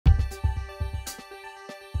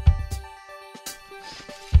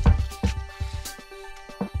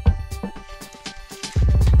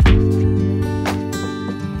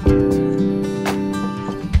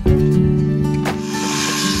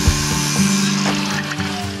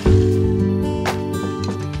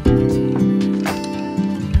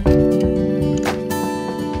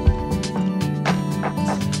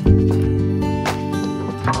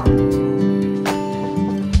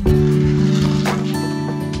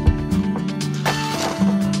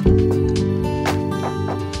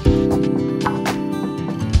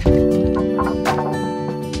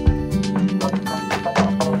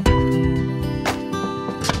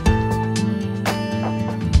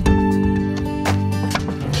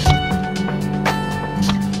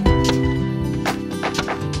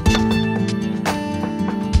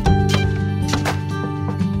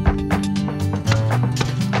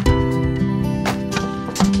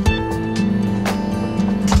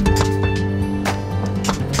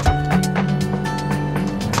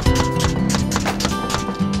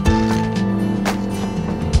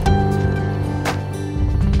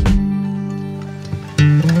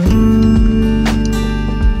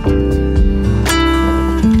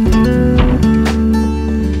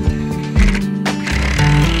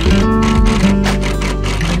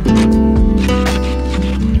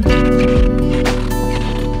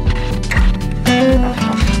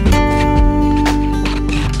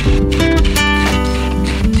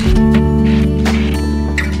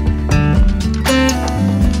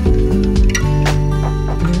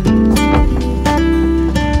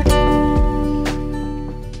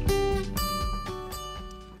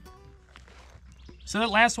So that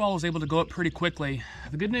last wall was able to go up pretty quickly.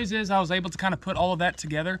 The good news is I was able to kind of put all of that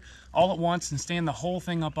together all at once and stand the whole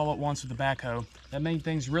thing up all at once with the backhoe. That made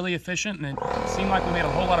things really efficient, and it seemed like we made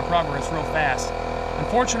a whole lot of progress real fast.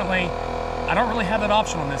 Unfortunately, I don't really have that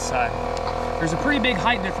option on this side. There's a pretty big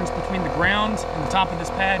height difference between the ground and the top of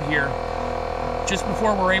this pad here, just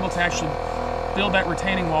before we're able to actually build that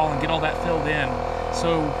retaining wall and get all that filled in.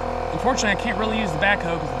 So unfortunately, I can't really use the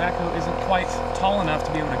backhoe because the backhoe isn't quite tall enough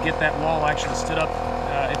to be able to get that wall actually stood up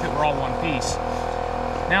if it were all one piece.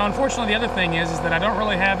 Now, unfortunately, the other thing is that I don't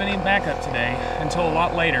really have any backup today until a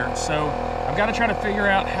lot later. So I've got to try to figure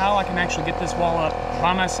out how I can actually get this wall up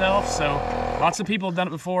by myself. So lots of people have done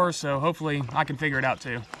it before, so hopefully I can figure it out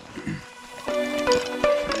too.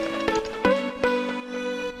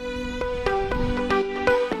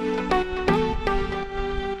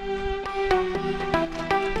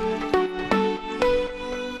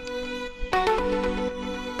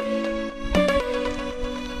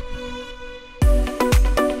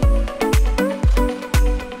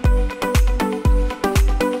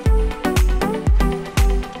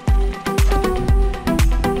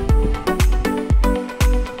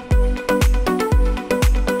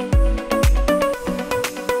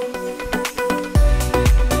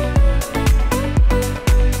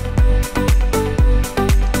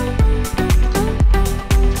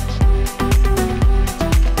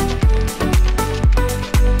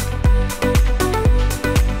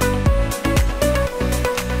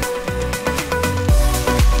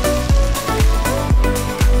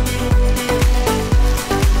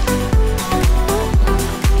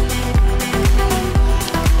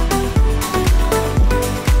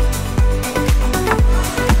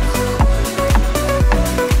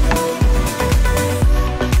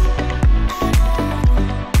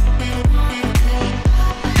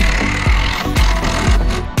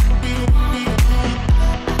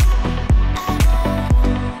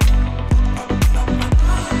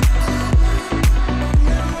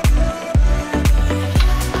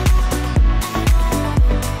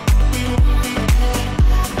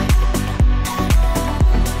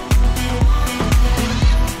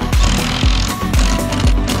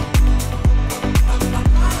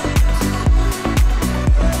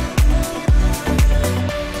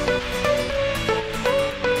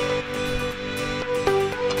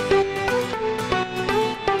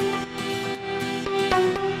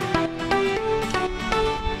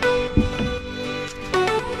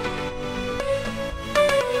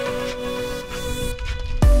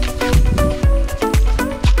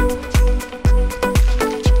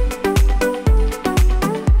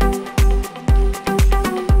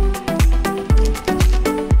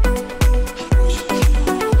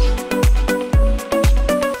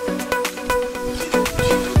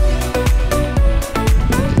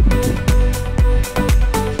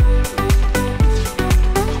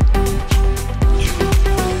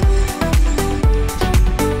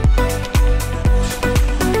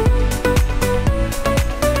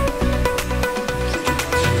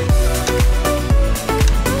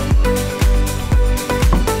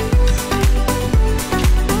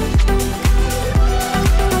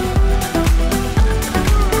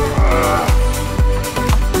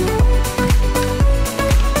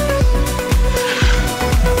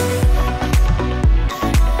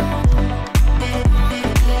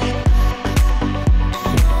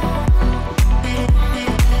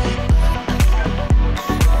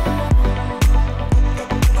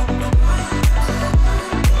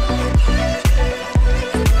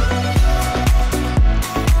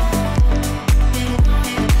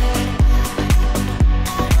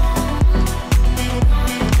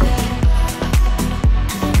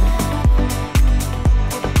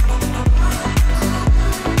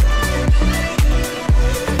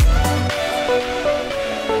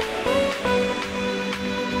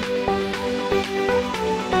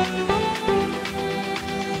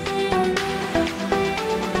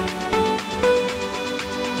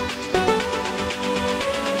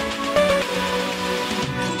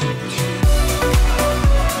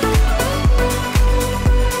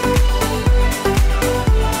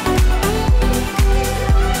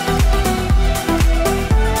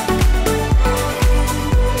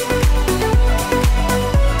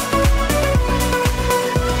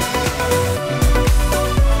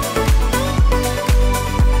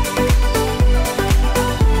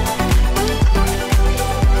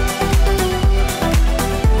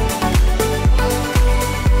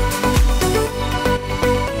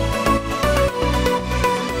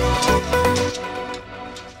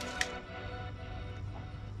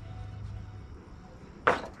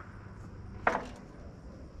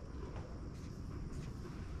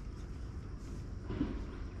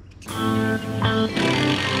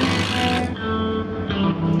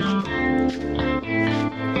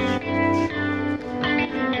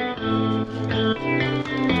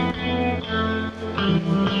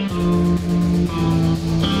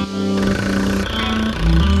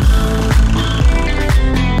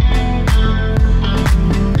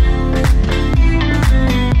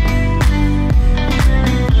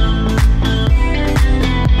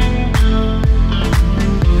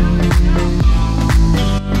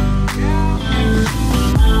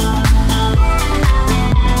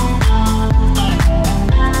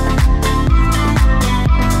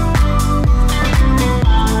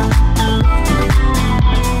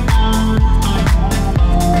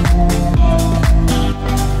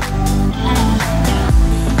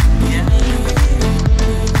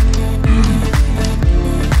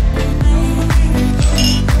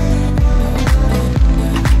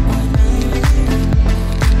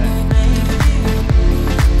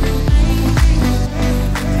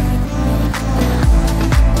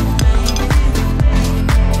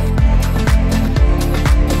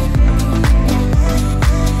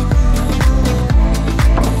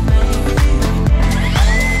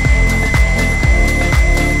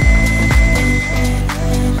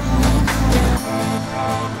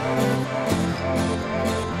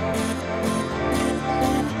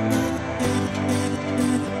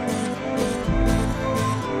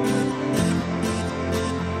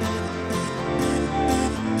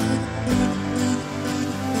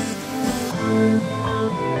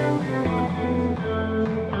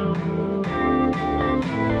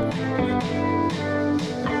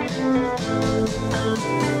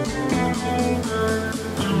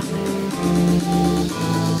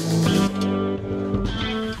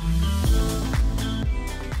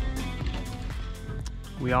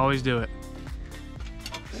 we always do it.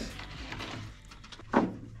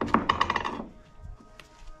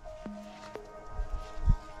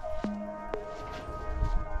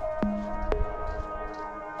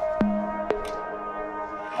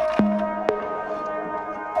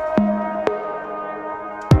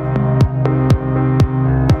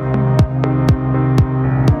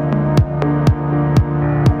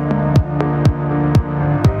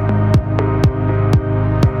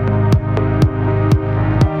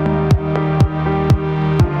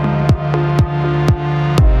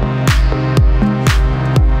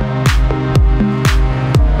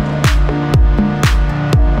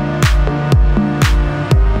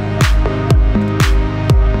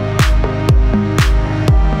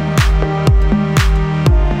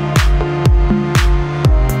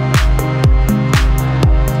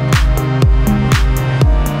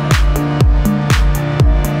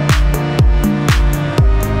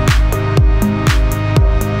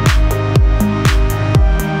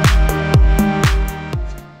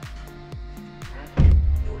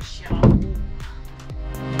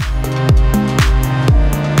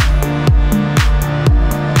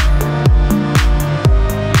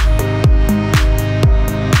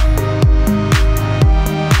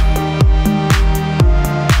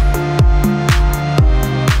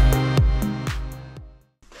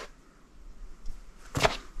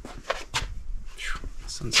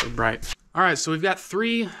 Sun's so bright. All right, so we've got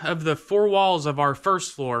 3 of the 4 walls of our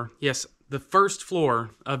first floor. Yes, the first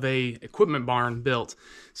floor of a equipment barn built.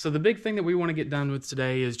 So the big thing that we want to get done with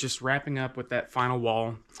today is just wrapping up with that final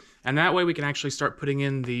wall. And that way we can actually start putting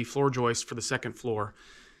in the floor joist for the second floor.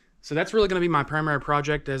 So that's really going to be my primary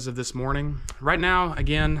project as of this morning. Right now,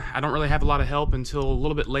 again, I don't really have a lot of help until a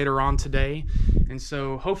little bit later on today. And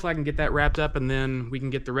so hopefully I can get that wrapped up, and then we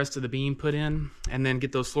can get the rest of the beam put in and then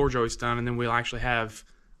get those floor joists done, and then we'll actually have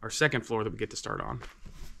our second floor that we get to start on.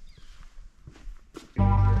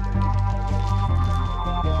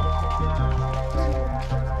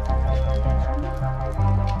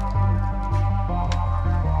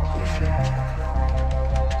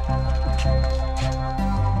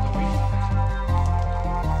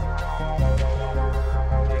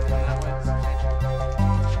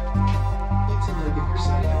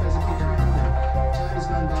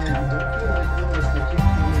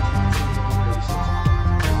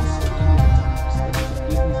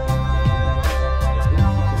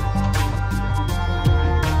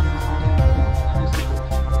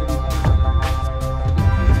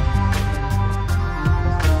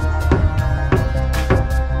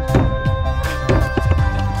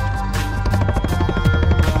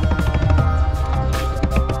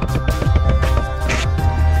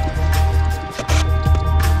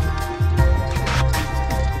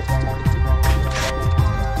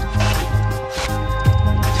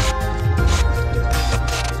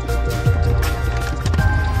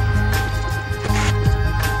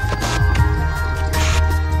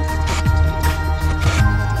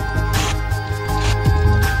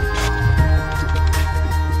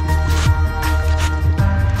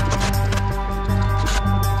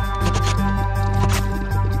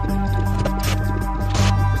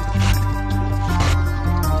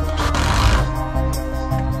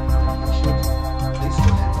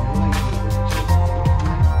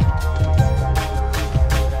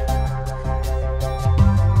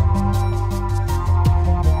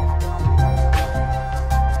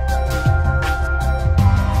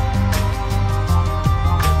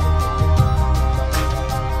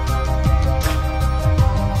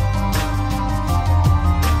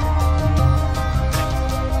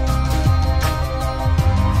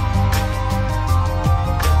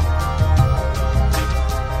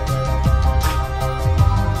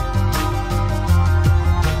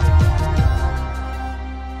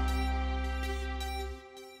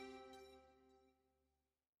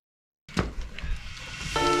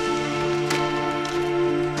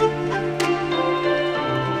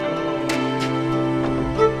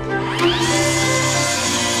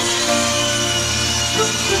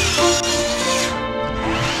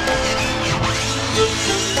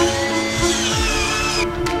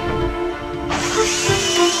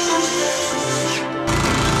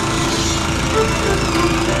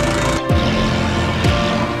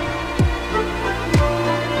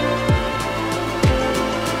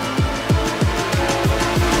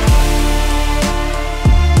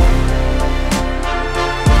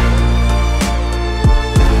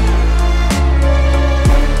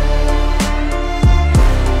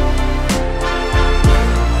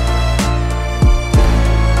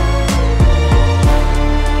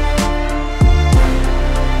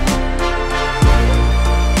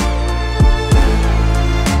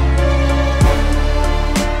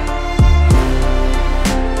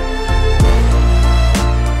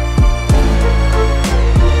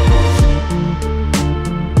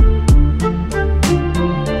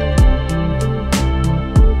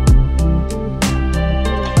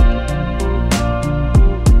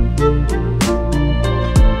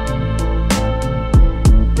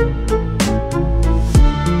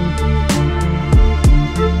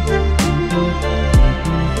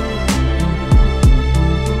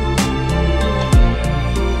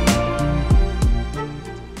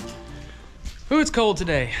 it's cold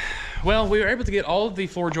today. Well, we were able to get all of the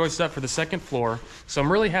floor joists up for the second floor, so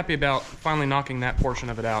I'm really happy about finally knocking that portion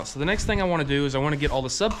of it out. So the next thing I want to do is I want to get all the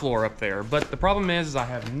subfloor up there, but the problem is I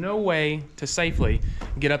have no way to safely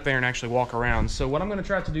get up there and actually walk around. So what I'm going to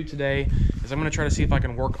try to do today is I'm going to try to see if I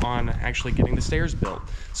can work on actually getting the stairs built.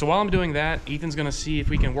 So while I'm doing that, Ethan's going to see if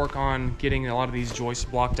we can work on getting a lot of these joists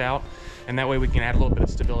blocked out, and that way we can add a little bit of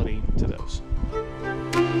stability to those.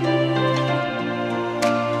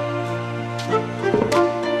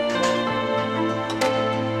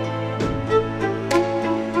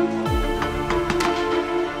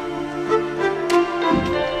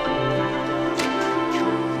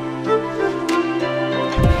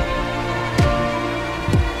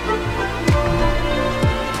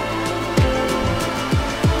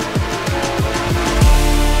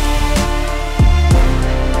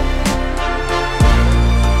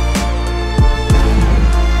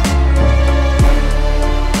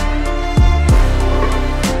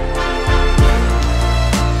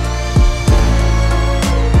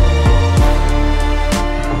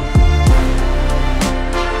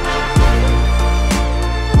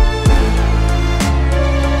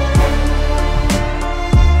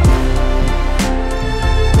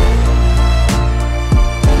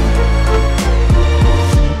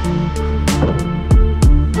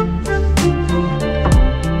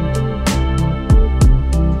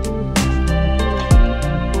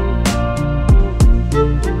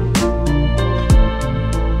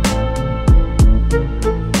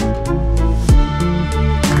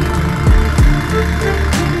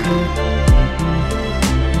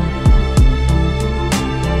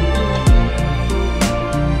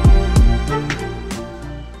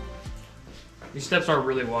 These steps are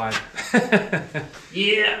really wide.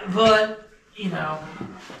 Yeah, but, you know,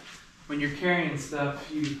 when you're carrying stuff,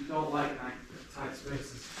 you don't like tight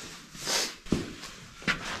spaces.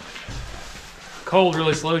 Cold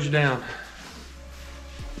really slows you down.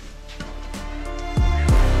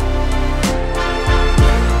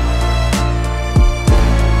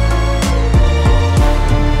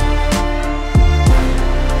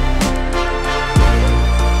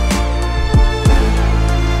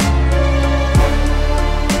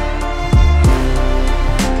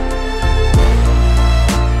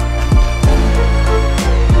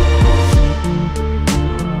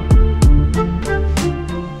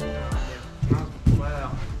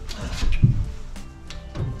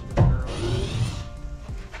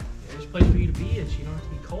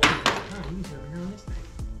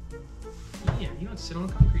 Sit on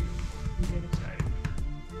the concrete. You get excited.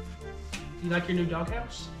 You like your new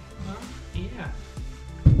doghouse? Huh? Yeah.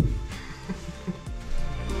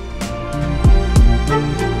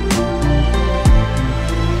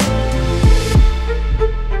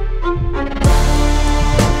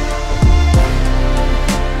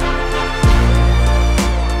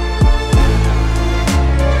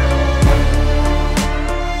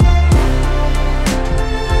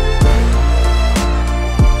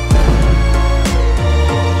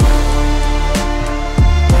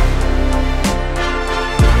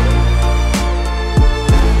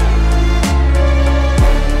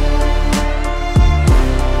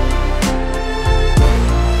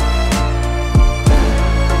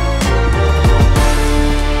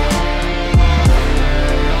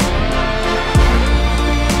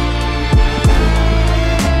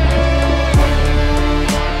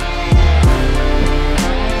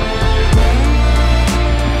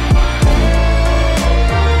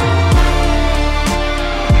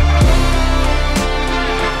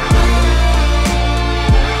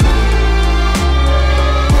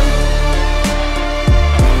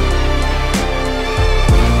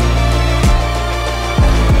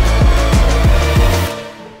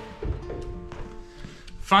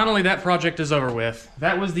 Finally, that project is over with.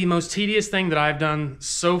 That was the most tedious thing that I've done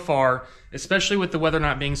so far, especially with the weather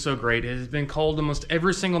not being so great. It has been cold almost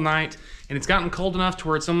every single night, and it's gotten cold enough to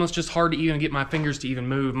where it's almost just hard to even get my fingers to even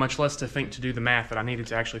move, much less to think to do the math that I needed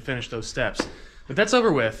to actually finish those steps. But that's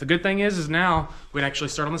over with. The good thing is now we can actually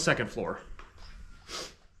start on the second floor.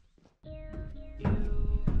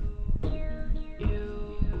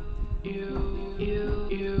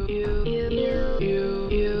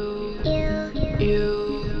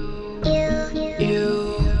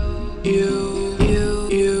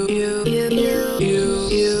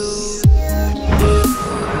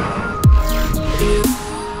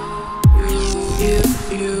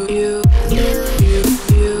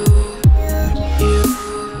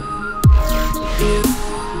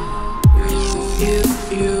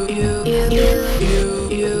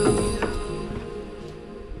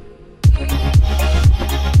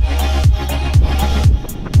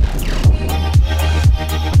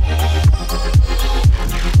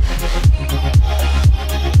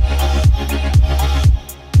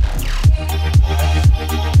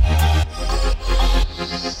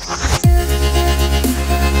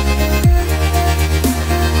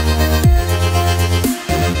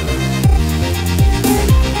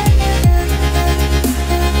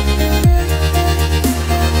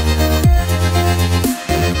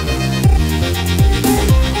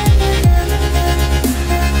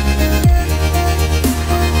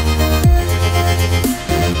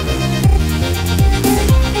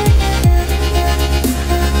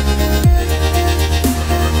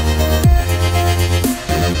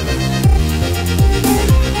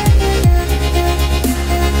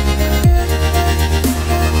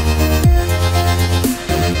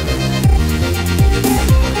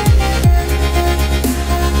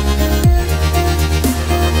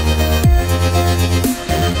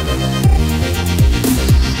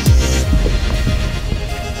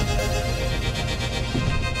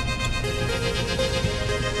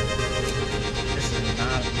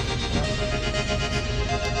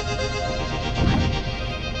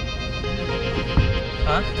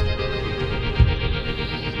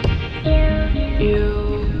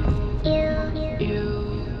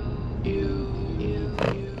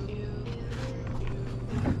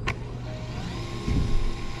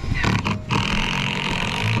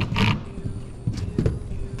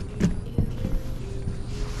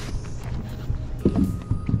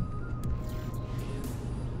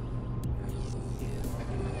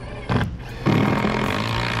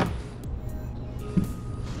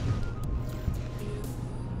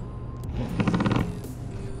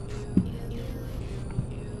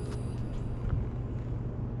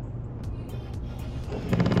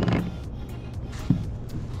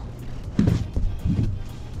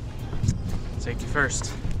 Safety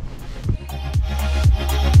first.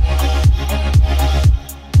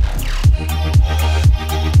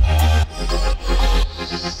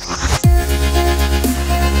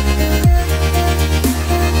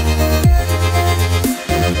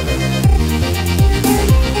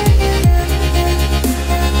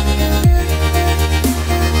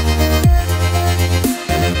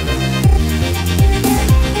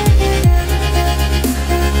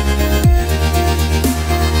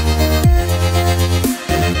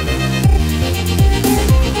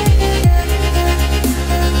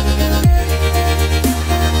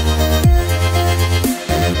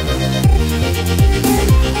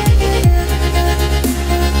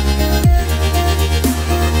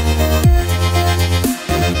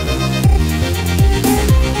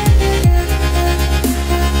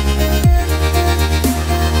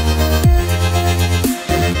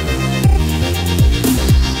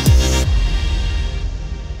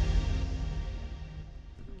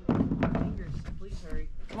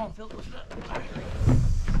 Come on, Phil, lift it up.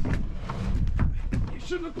 You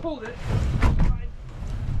shouldn't have pulled it.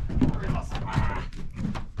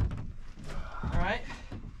 Alright.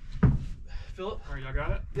 Philip? Alright, y'all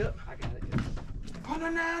got it? Yep. I got it. Yes. Oh, no,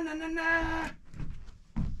 no, no, no, no.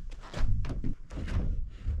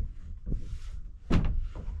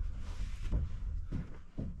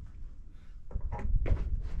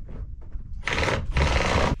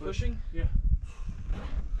 Pushing? Yeah.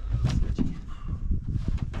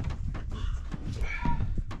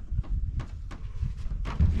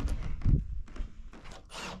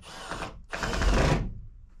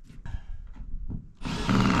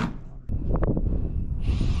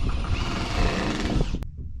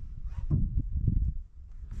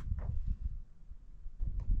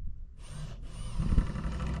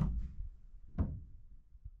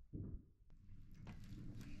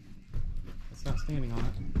 It's not standing on it.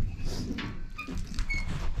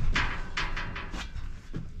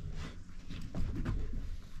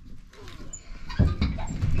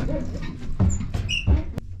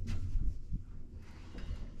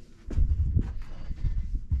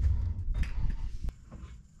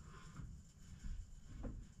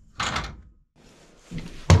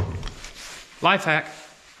 Life hack.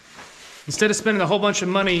 Instead of spending a whole bunch of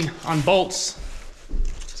money on bolts,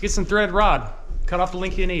 just get some threaded rod. Cut off the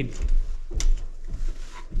length you need.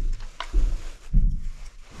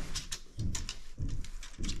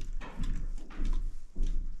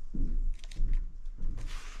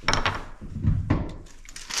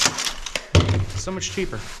 So much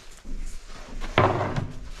cheaper.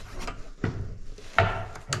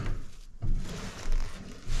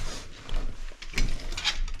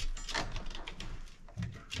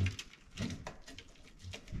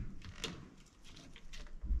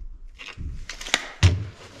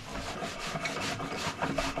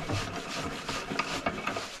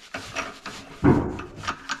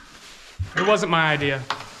 It wasn't my idea.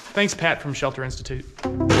 Thanks, Pat from Shelter Institute.